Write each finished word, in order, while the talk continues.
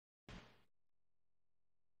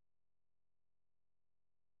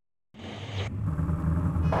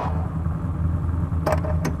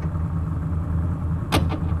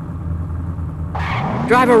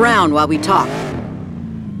Drive around while we talk.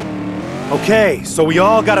 Okay, so we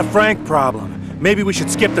all got a Frank problem. Maybe we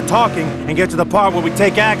should skip the talking and get to the part where we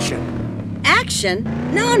take action. Action?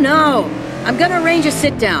 No. I'm gonna arrange a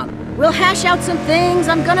sit-down. We'll hash out some things,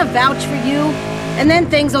 I'm gonna vouch for you, and then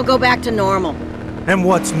things will go back to normal. And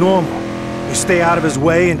what's normal? You stay out of his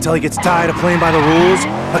way until he gets tired of playing by the rules?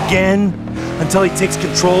 Again? Until he takes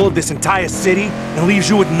control of this entire city and leaves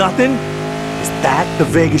you with nothing? Is that the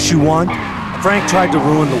Vegas you want? Frank tried to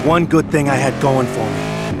ruin the one good thing I had going for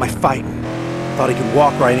me. My fighting. Thought he could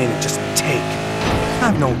walk right in and just take.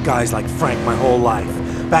 I've known guys like Frank my whole life.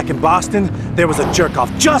 Back in Boston, there was a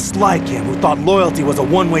jerk-off just like him who thought loyalty was a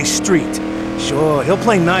one-way street. Sure, he'll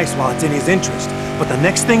play nice while it's in his interest, but the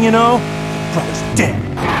next thing you know, your brother's dead.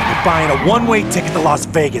 You're buying a one-way ticket to Las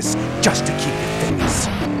Vegas just to keep your fingers.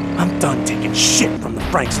 I'm done taking shit from the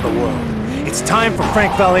Franks of the world. It's time for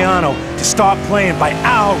Frank Valiano to start playing by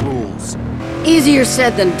our rules. Easier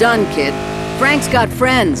said than done, kid. Frank's got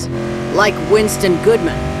friends, like Winston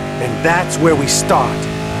Goodman. And that's where we start.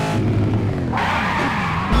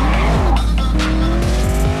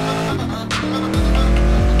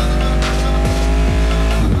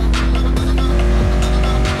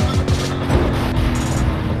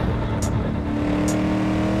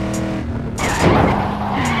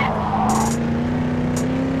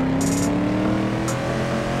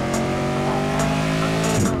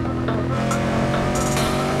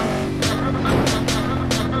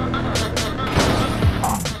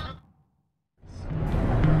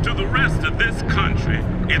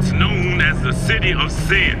 It's known as the City of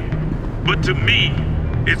Sin, but to me,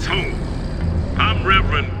 it's home. I'm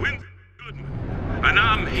Reverend Winston Goodman, and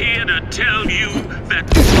I'm here to tell you that...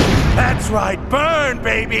 That's right, burn,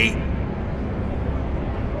 baby!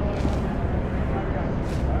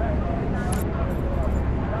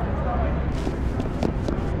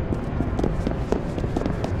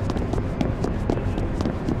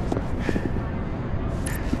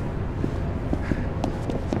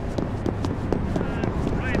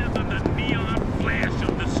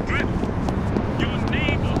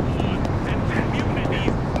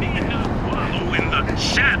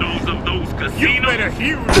 Shadows of those casinos. You made a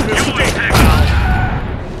huge mistake.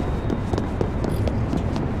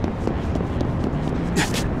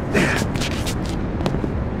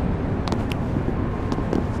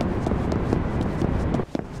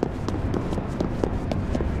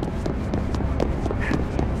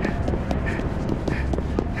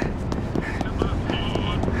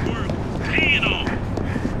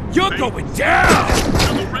 You're going down.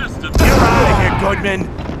 You're out of here, Goodman.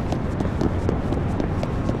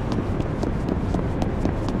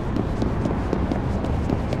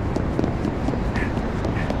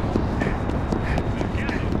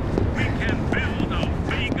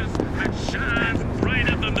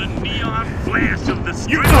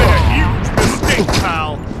 You made a huge mistake,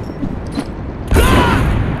 pal!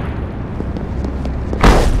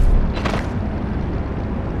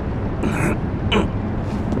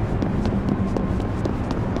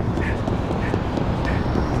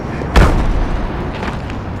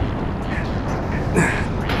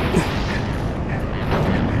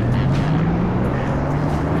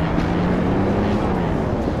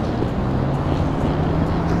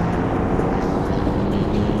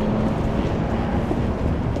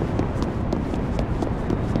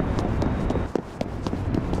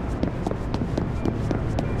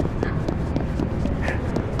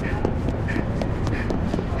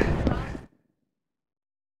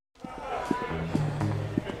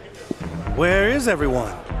 Where is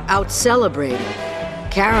everyone? Out celebrating.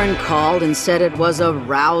 Karen called and said it was a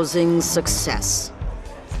rousing success.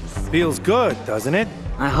 Feels good, doesn't it?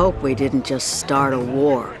 I hope we didn't just start a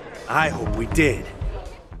war. I hope we did.